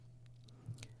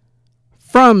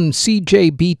From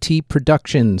CJBT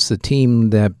Productions, the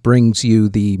team that brings you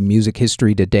the Music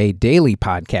History Today Daily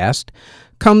podcast,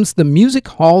 comes the Music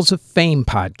Halls of Fame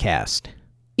podcast.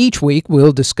 Each week,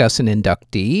 we'll discuss an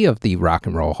inductee of the Rock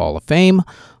and Roll Hall of Fame,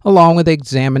 along with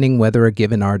examining whether a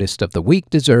given artist of the week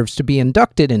deserves to be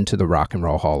inducted into the Rock and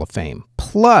Roll Hall of Fame.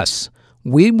 Plus,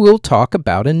 we will talk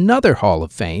about another Hall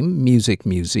of Fame, Music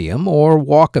Museum, or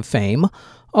Walk of Fame,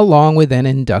 along with an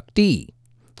inductee.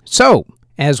 So,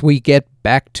 as we get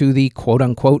back to the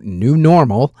quote-unquote new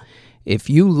normal, if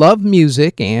you love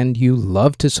music and you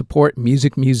love to support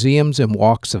music museums and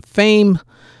walks of fame,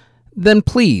 then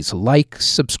please like,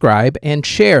 subscribe, and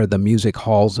share the Music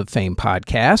Halls of Fame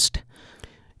podcast.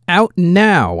 Out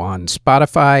now on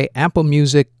Spotify, Apple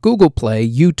Music, Google Play,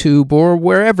 YouTube, or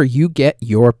wherever you get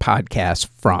your podcasts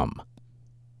from.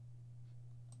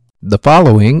 The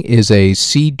following is a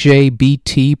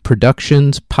CJBT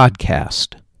Productions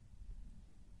podcast.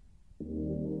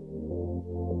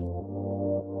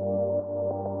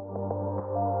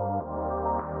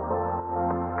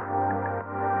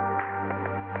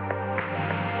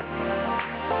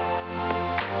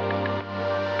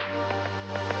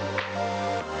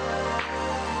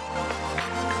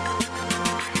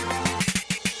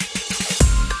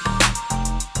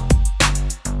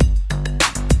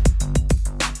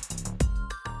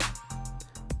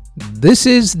 This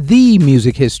is the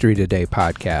Music History Today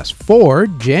podcast for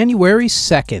January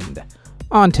 2nd.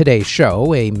 On today's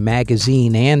show, a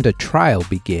magazine and a trial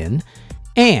begin,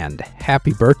 and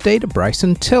happy birthday to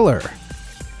Bryson Tiller.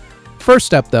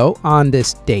 First up, though, on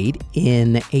this date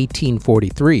in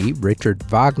 1843, Richard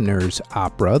Wagner's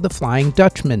opera The Flying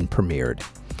Dutchman premiered.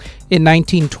 In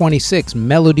 1926,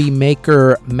 Melody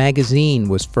Maker magazine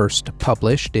was first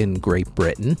published in Great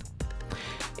Britain.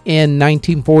 In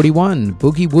 1941,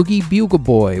 Boogie Woogie Bugle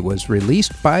Boy was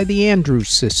released by the Andrews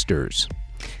Sisters.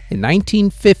 In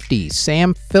 1950,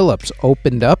 Sam Phillips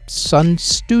opened up Sun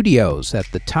Studios. At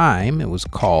the time, it was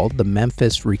called the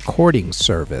Memphis Recording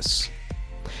Service.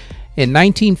 In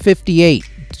 1958,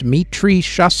 Dmitri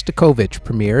Shostakovich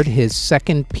premiered his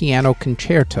second piano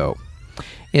concerto.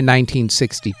 In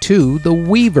 1962, the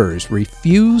Weavers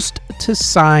refused to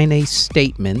sign a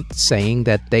statement saying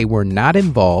that they were not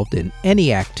involved in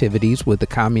any activities with the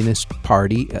Communist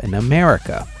Party in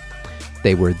America.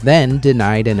 They were then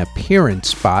denied an appearance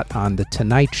spot on The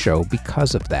Tonight Show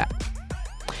because of that.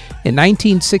 In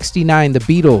 1969, the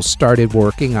Beatles started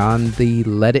working on the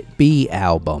Let It Be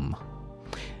album.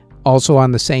 Also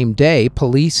on the same day,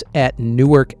 police at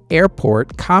Newark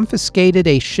Airport confiscated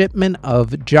a shipment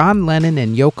of John Lennon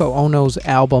and Yoko Ono's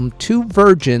album Two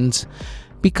Virgins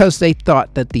because they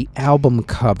thought that the album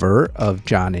cover of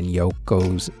John and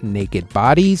Yoko's naked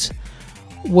bodies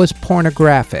was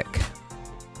pornographic.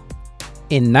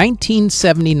 In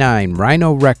 1979,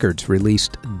 Rhino Records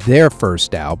released their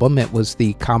first album. It was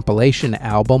the compilation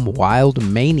album Wild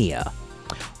Mania.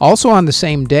 Also on the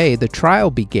same day, the trial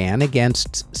began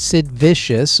against Sid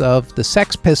Vicious of the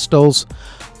Sex Pistols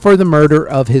for the murder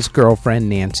of his girlfriend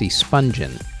Nancy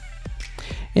Spungen.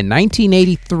 In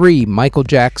 1983, Michael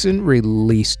Jackson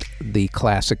released the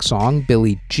classic song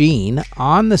Billie Jean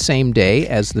on the same day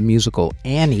as the musical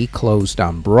Annie closed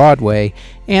on Broadway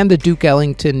and the Duke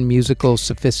Ellington musical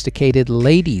Sophisticated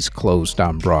Ladies closed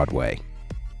on Broadway.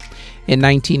 In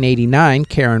 1989,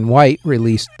 Karen White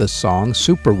released the song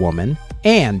Superwoman.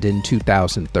 And in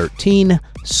 2013,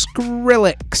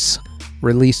 Skrillex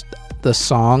released the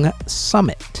song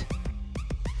Summit.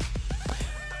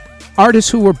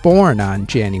 Artists who were born on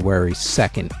January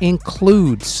 2nd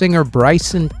include singer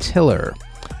Bryson Tiller,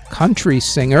 country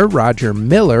singer Roger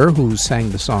Miller, who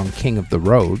sang the song King of the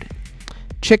Road,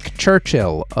 Chick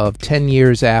Churchill of 10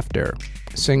 Years After,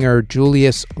 singer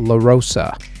Julius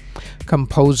LaRosa,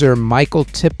 composer Michael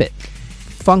Tippett,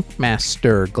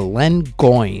 Funkmaster Glenn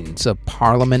Goins of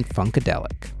Parliament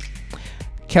Funkadelic,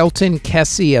 Kelton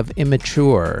Kesey of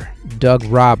Immature, Doug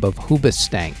Robb of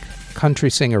Hoobastank,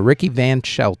 country singer Ricky Van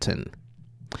Shelton,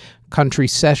 country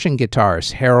session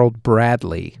guitarist Harold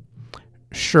Bradley,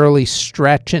 Shirley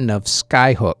Strachan of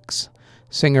Skyhooks,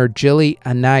 singer Jilly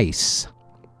Anais,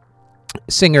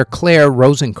 singer Claire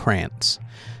Rosenkrantz,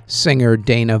 singer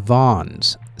Dana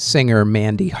Vaughns, singer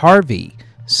Mandy Harvey,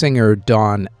 singer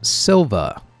Dawn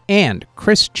Silva, and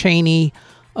Chris Chaney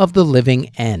of The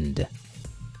Living End.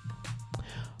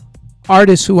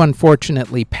 Artists who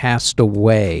unfortunately passed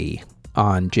away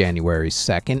on January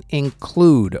 2nd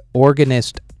include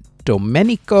organist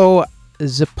Domenico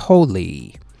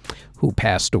Zippoli, who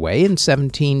passed away in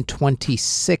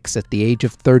 1726 at the age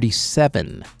of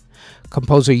 37.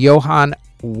 Composer Johann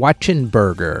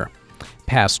Wachenberger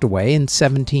passed away in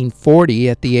 1740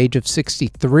 at the age of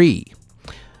 63.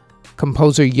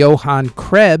 Composer Johann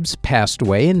Krebs passed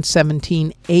away in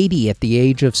 1780 at the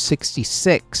age of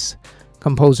 66.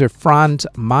 Composer Franz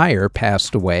Mayer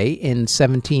passed away in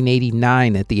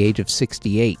 1789 at the age of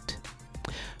 68.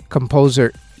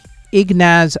 Composer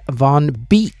Ignaz von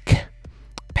Beek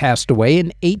passed away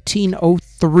in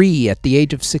 1803 at the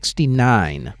age of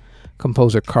 69.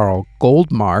 Composer Karl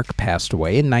Goldmark passed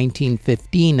away in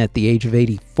 1915 at the age of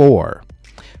 84.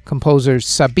 Composer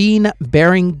Sabine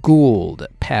Baring-Gould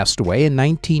passed away in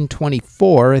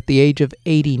 1924 at the age of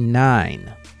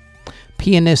 89.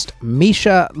 Pianist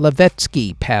Misha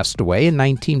Levetsky passed away in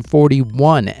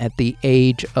 1941 at the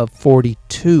age of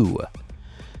 42.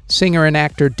 Singer and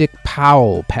actor Dick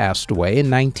Powell passed away in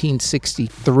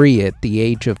 1963 at the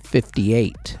age of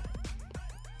 58.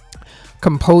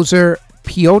 Composer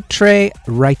Piotr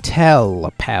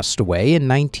Reitel passed away in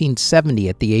 1970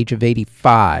 at the age of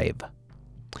 85.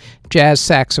 Jazz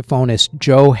saxophonist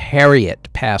Joe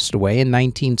Harriott passed away in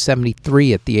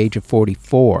 1973 at the age of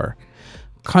 44.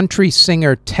 Country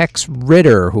singer Tex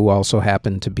Ritter, who also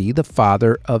happened to be the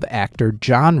father of actor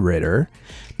John Ritter,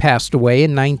 passed away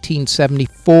in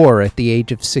 1974 at the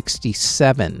age of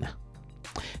 67.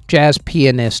 Jazz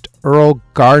pianist Earl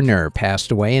Gardner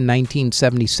passed away in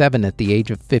 1977 at the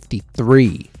age of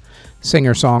 53.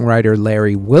 Singer-songwriter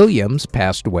Larry Williams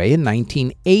passed away in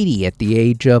 1980 at the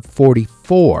age of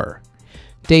 44.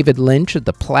 David Lynch of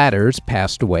the Platters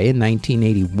passed away in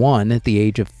 1981 at the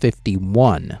age of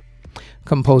 51.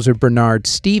 Composer Bernard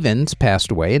Stevens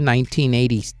passed away in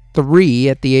 1983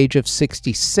 at the age of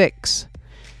 66.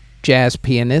 Jazz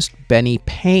pianist Benny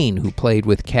Payne, who played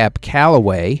with Cab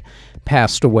Calloway,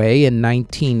 passed away in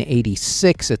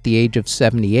 1986 at the age of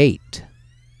 78.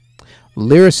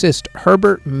 Lyricist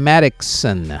Herbert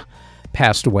Maddoxson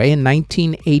passed away in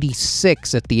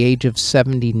 1986 at the age of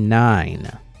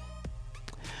 79.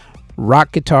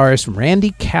 Rock guitarist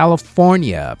Randy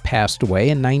California passed away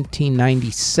in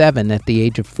 1997 at the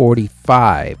age of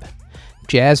 45.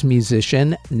 Jazz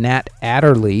musician Nat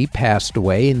Adderley passed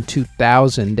away in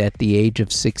 2000 at the age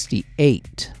of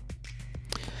 68.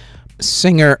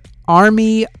 Singer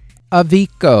Army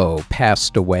Avico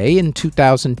passed away in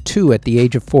 2002 at the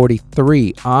age of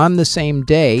 43, on the same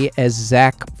day as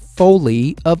Zach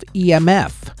Foley of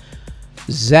EMF.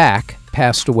 Zach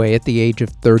passed away at the age of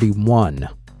 31.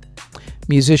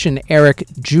 Musician Eric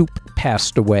Jupe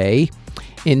passed away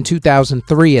in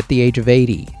 2003 at the age of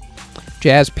 80.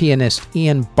 Jazz pianist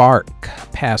Ian Bark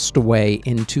passed away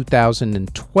in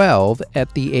 2012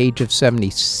 at the age of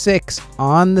 76,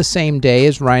 on the same day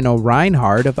as Rhino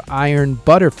Reinhardt of Iron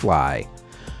Butterfly.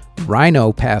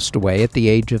 Rhino passed away at the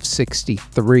age of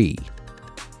 63.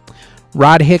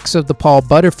 Rod Hicks of the Paul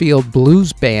Butterfield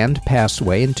Blues Band passed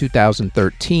away in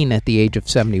 2013 at the age of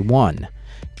 71.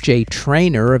 Jay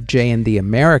Traynor of Jay and the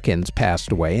Americans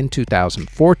passed away in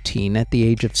 2014 at the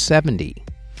age of 70.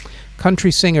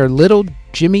 Country singer Little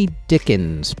Jimmy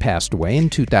Dickens passed away in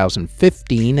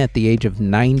 2015 at the age of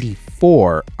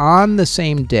 94, on the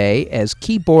same day as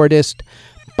keyboardist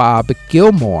Bob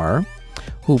Gilmore,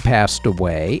 who passed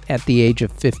away at the age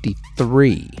of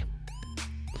 53.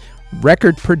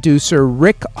 Record producer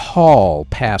Rick Hall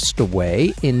passed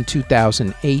away in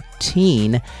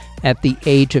 2018 at the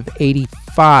age of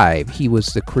 85. He was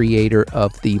the creator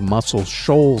of the Muscle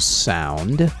Shoals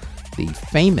sound, the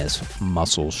famous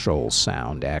Muscle Shoals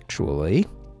sound, actually.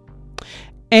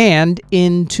 And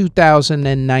in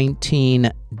 2019,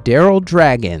 Daryl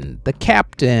Dragon, the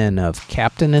captain of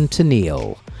Captain and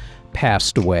Tennille,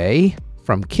 passed away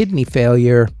from kidney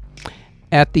failure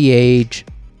at the age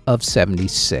of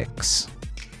 76.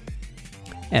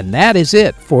 And that is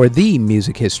it for the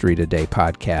Music History Today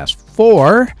podcast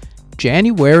for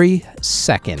January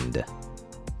 2nd.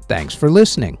 Thanks for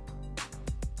listening.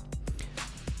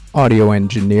 Audio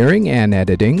engineering and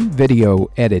editing, video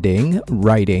editing,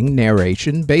 writing,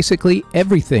 narration, basically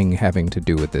everything having to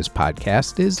do with this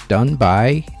podcast is done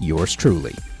by yours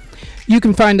truly. You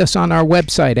can find us on our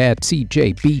website at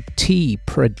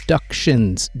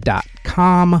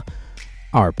cjbtproductions.com.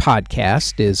 Our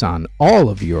podcast is on all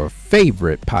of your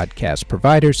favorite podcast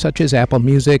providers such as Apple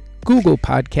Music, Google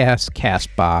Podcasts,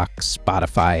 CastBox,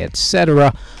 Spotify,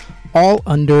 etc., all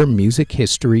under Music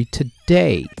History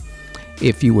Today.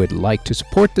 If you would like to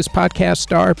support this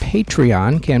podcast, our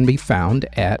Patreon can be found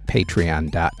at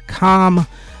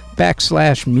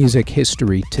patreon.com/Music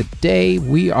History Today.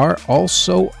 We are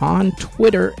also on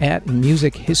Twitter at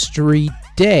Music History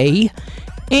Day,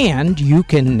 and you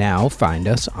can now find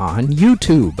us on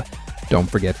YouTube. Don't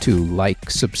forget to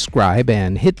like, subscribe,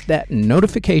 and hit that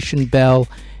notification bell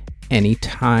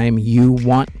anytime you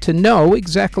want to know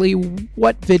exactly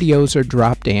what videos are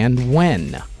dropped and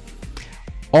when.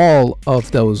 All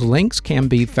of those links can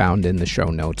be found in the show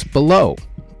notes below.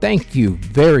 Thank you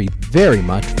very, very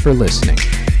much for listening.